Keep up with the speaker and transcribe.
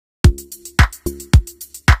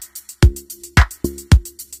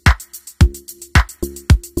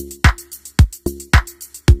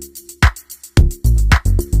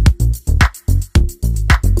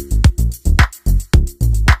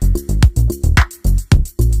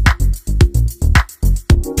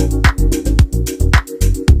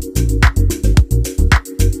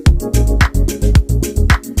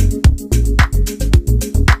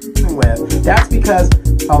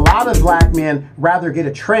men rather get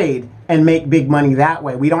a trade and make big money that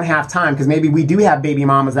way. We don't have time because maybe we do have baby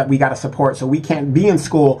mamas that we got to support, so we can't be in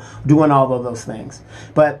school doing all of those things.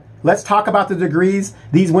 But let's talk about the degrees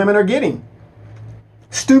these women are getting.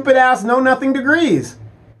 Stupid ass know-nothing degrees.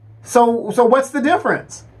 So what's the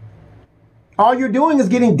difference? All you're doing is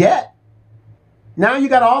getting debt. Now you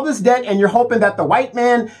got all this debt and you're hoping that the white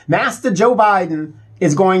man, Master Joe Biden,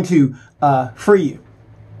 is going to free you.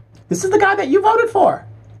 This is the guy that you voted for.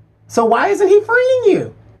 So why isn't he freeing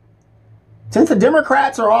you? Since the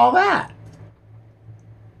Democrats are all that.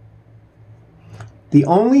 The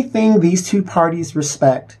only thing these two parties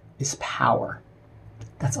respect is power.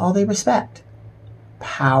 That's all they respect.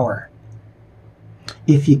 Power.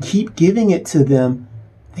 If you keep giving it to them,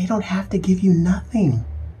 they don't have to give you nothing.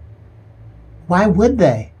 Why would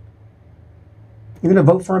they? You're going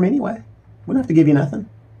to vote for them anyway. We don't have to give you nothing.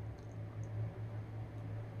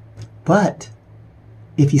 But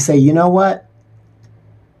if you say, you know what?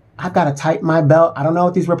 I've got to tighten my belt. I don't know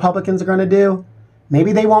what these Republicans are going to do.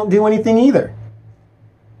 Maybe they won't do anything either.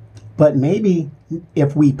 But maybe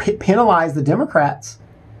if we penalize the Democrats,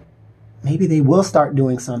 maybe they will start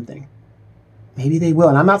doing something. Maybe they will.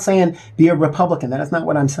 And I'm not saying be a Republican. That is not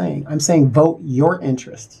what I'm saying. I'm saying vote your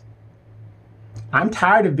interests. I'm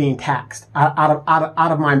tired of being taxed out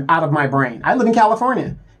of my brain. I live in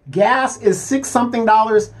California. Gas is $6-something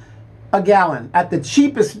a gallon at the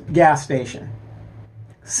cheapest gas station.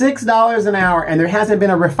 $6 an hour, and there hasn't been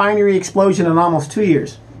a refinery explosion in almost 2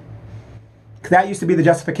 years. That used to be the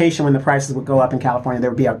justification when the prices would go up in California.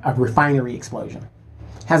 There would be a refinery explosion.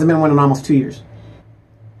 Hasn't been one in almost 2 years.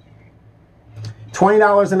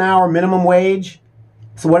 $20 an hour minimum wage.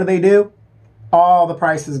 So what do? All the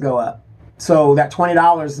prices go up. So that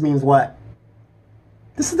 $20 means what?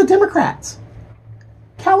 This is the Democrats.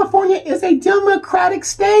 California is a Democratic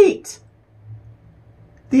state.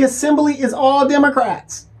 The assembly is all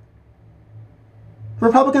Democrats.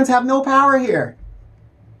 Republicans have no power here.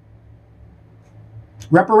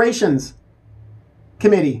 Reparations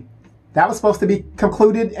committee. That was supposed to be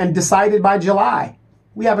concluded and decided by July.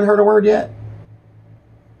 We haven't heard a word yet.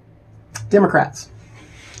 Democrats.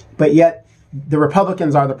 But yet, the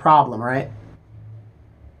Republicans are the problem, right?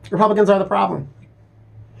 Republicans are the problem.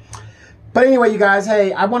 But anyway, you guys,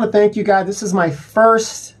 hey, I want to thank you guys. This is my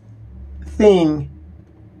first thing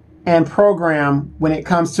and program when it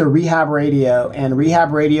comes to Rehab Radio. And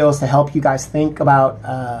Rehab Radio is to help you guys think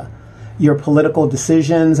about your political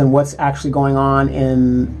decisions and what's actually going on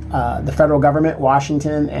in the federal government,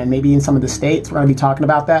 Washington, and maybe in some of the states. We're going to be talking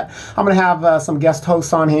about that. I'm going to have some guest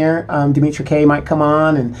hosts on here. Dimitri K might come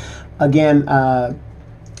on. And again,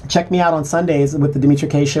 check me out on Sundays with the Dimitri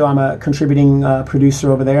K Show. I'm a contributing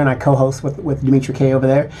producer over there, and I co-host with Dimitri K over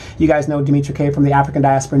there. You guys know Dimitri K from the African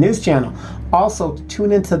Diaspora News Channel. Also,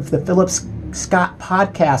 tune into the Phillips Scott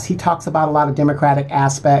podcast. He talks about a lot of democratic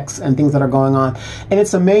aspects and things that are going on. And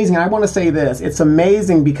it's amazing. I want to say this. It's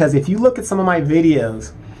amazing because if you look at some of my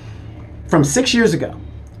videos from 6 years ago,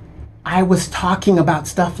 I was talking about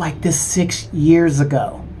stuff like this 6 years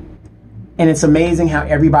ago. And it's amazing how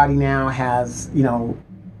everybody now has, you know,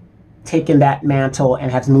 taken that mantle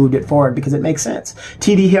and has moved it forward because it makes sense.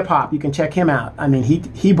 TD Hip Hop, you can check him out. I mean,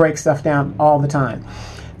 he breaks stuff down all the time.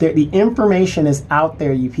 The information is out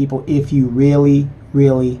there, you people, if you really,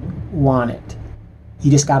 really want it. You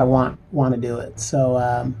just got to want to do it.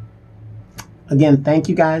 So, again, thank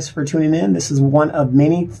you guys for tuning in. This is one of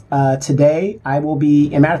many. Today, I will be,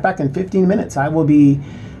 as a matter of fact, in 15 minutes, I will be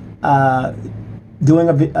doing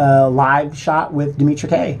a live shot with Dimitri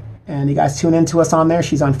K. And you guys tune in to us on there.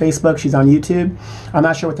 She's on Facebook. She's on YouTube. I'm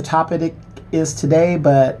not sure what the topic is today,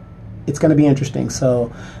 but it's going to be interesting.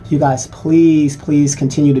 So you guys, please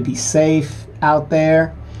continue to be safe out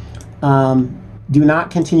there. Do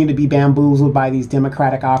not continue to be bamboozled by these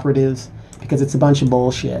Democratic operatives because it's a bunch of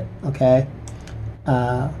bullshit, okay?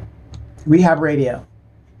 Rehab Radio.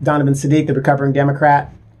 Donovan Saadiq, the recovering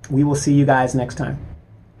Democrat. We will see you guys next time.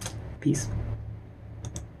 Peace.